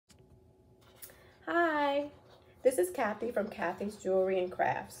This is Kathy from Kathy's Jewelry and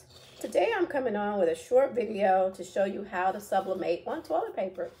Crafts. Today I'm coming on with a short video to show you how to sublimate on toilet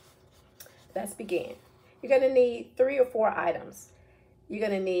paper. Let's begin. You're going to need 3 or 4 items. You're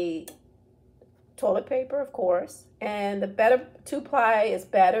going to need toilet paper, of course, and the better 2-ply is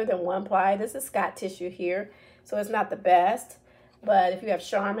better than 1-ply. This is Scott tissue here, so it's not the best, but if you have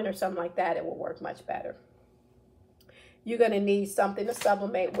Charmin or something like that, it will work much better. You're going to need something to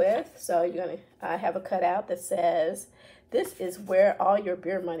sublimate with, so you're going to have a cutout that says, "This is where all your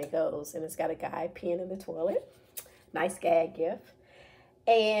beer money goes," and it's got a guy peeing in the toilet. Nice gag gift.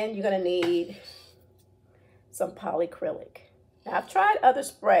 And you're going to need some polycrylic. Now, I've tried other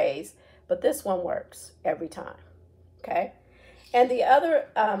sprays, but this one works every time, okay? And the other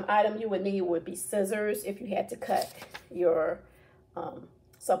item you would need would be scissors if you had to cut your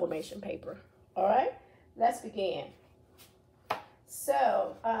sublimation paper. All right, let's begin.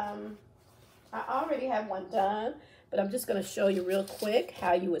 So, I already have one done, but I'm just going to show you real quick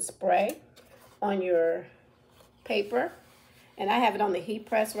how you would spray on your paper. And I have it on the heat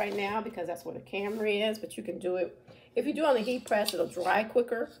press right now because that's where the camera is, but you can do it. If you do it on the heat press, it'll dry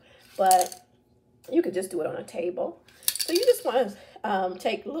quicker, but you could just do it on a table. So you just want to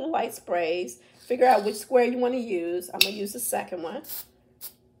take little light sprays, figure out which square you want to use. I'm going to use the second one.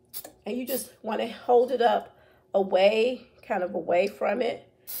 And you just want to hold it up away, kind of away from it.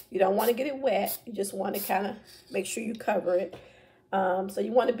 You don't want to get it wet. You just want to kind of make sure you cover it. So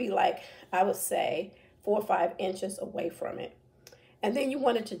you want to be like, I would say, 4 or 5 inches away from it. And then you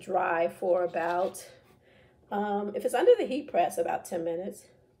want it to dry for about, if it's under the heat press, about 10 minutes.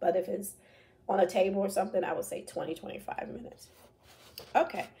 But if it's on a table or something, I would say 20, 25 minutes.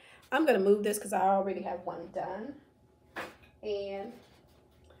 Okay, I'm going to move this because I already have one done. And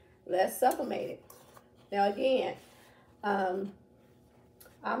let's sublimate it. Now again,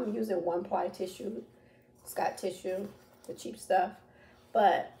 I'm using 1-ply tissue, Scott tissue, the cheap stuff.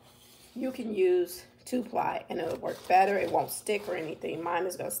 But you can use 2-ply and it'll work better. It won't stick or anything. Mine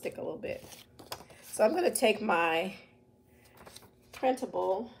is going to stick a little bit. So I'm going to take my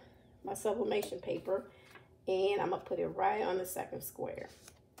printable, my sublimation paper, and I'm going to put it right on the second square.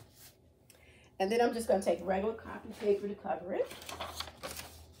 And then I'm just going to take regular copy paper to cover it.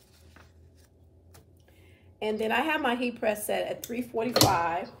 And then I have my heat press set at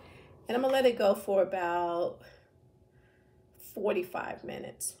 345, and I'm going to let it go for about 45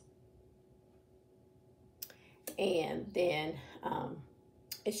 minutes. And then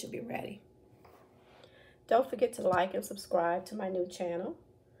it should be ready. Don't forget to like and subscribe to my new channel.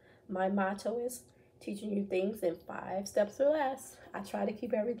 My motto is teaching you things in 5 steps or less. I try to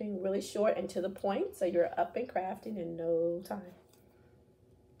keep everything really short and to the point so you're up and crafting in no time.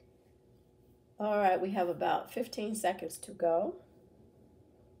 All right, we have about 15 seconds to go.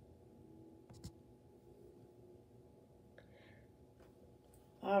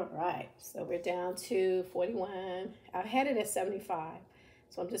 All right, so we're down to 41. I had it at 75,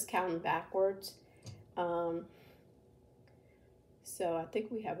 so I'm just counting backwards. So I think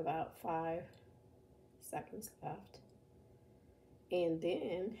we have about 5 seconds left. And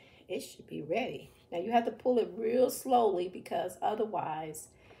then it should be ready. Now you have to pull it real slowly because otherwise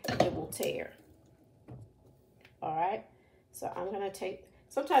it will tear. All right, so I'm going to take,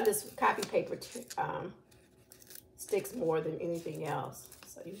 sometimes this copy paper sticks more than anything else.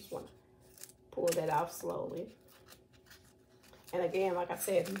 So you just want to pull that off slowly. And again, like I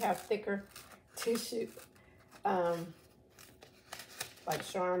said, if you have thicker tissue, like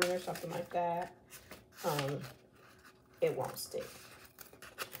Charmin or something like that, it won't stick.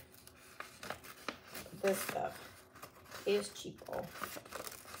 This stuff is cheapo.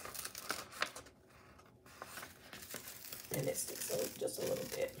 And it sticks just a little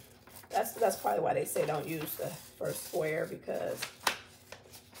bit. That's probably why they say don't use the first square, because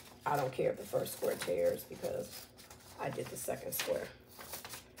I don't care if the first square tears because I did the second square.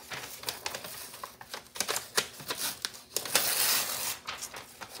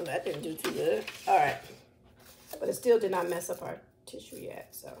 So that didn't do too good. All right. But it still did not mess up our tissue yet,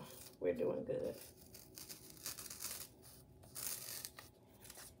 so we're doing good.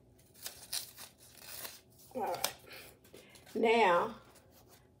 All right. Now,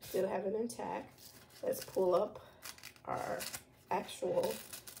 still have it intact. Let's pull up our actual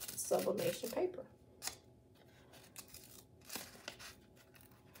sublimation paper.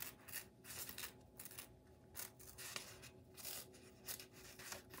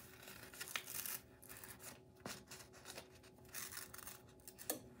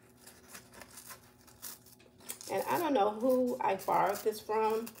 And I don't know who I borrowed this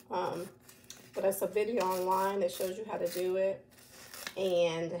from, but it's a video online that shows you how to do it.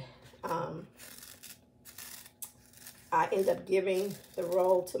 And I end up giving the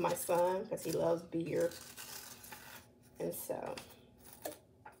roll to my son because he loves beer. And so,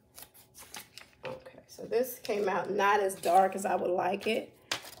 okay, so this came out not as dark as I would like it,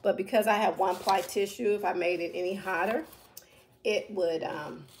 but because I have 1-ply tissue, if I made it any hotter, it would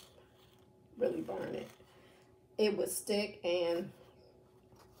really burn it. It would stick and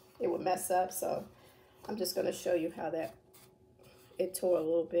it would mess up. So I'm just going to show you how that it tore a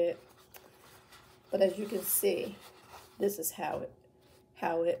little bit. But as you can see, this is how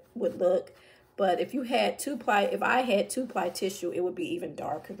it would look. But if you had 2-ply, if I had 2-ply tissue, it would be even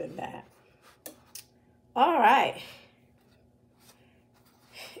darker than that. All right.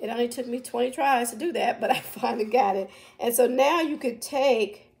 It only took me 20 tries to do that, but I finally got it. And so now you could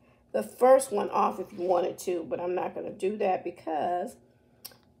take the first one off if you wanted to, but I'm not going to do that because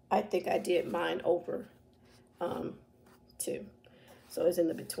I think I did mine over 2. So it's in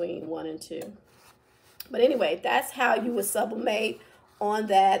the between 1 and 2. But anyway, that's how you would sublimate on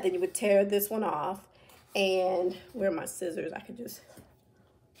that. Then you would tear this one off. And where are my scissors? I could just,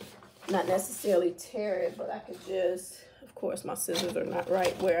 not necessarily tear it, but I could just, of course, my scissors are not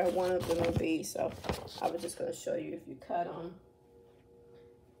right where I wanted them to be. So I was just going to show you if you cut them.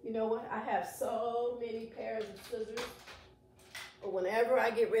 You know what? I have so many pairs of scissors. But whenever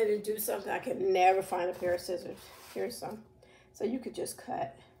I get ready to do something, I can never find a pair of scissors. Here's some. So you could just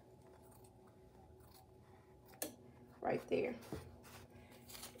cut right there.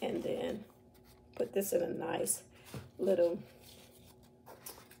 And then put this in a nice little,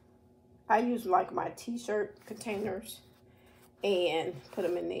 I use like my t-shirt containers and put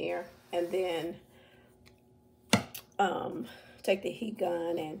them in there. And then take the heat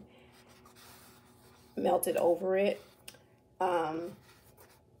gun and melt it over it. But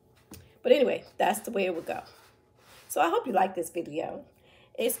anyway, that's the way it would go. So I hope you like this video.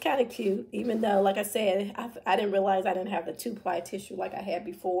 It's kind of cute, even though, like I said, I didn't realize I didn't have the 2-ply tissue like I had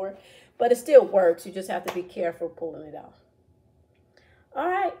before. But it still works. You just have to be careful pulling it off. All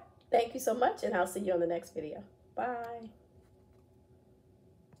right. Thank you so much, and I'll see you on the next video. Bye.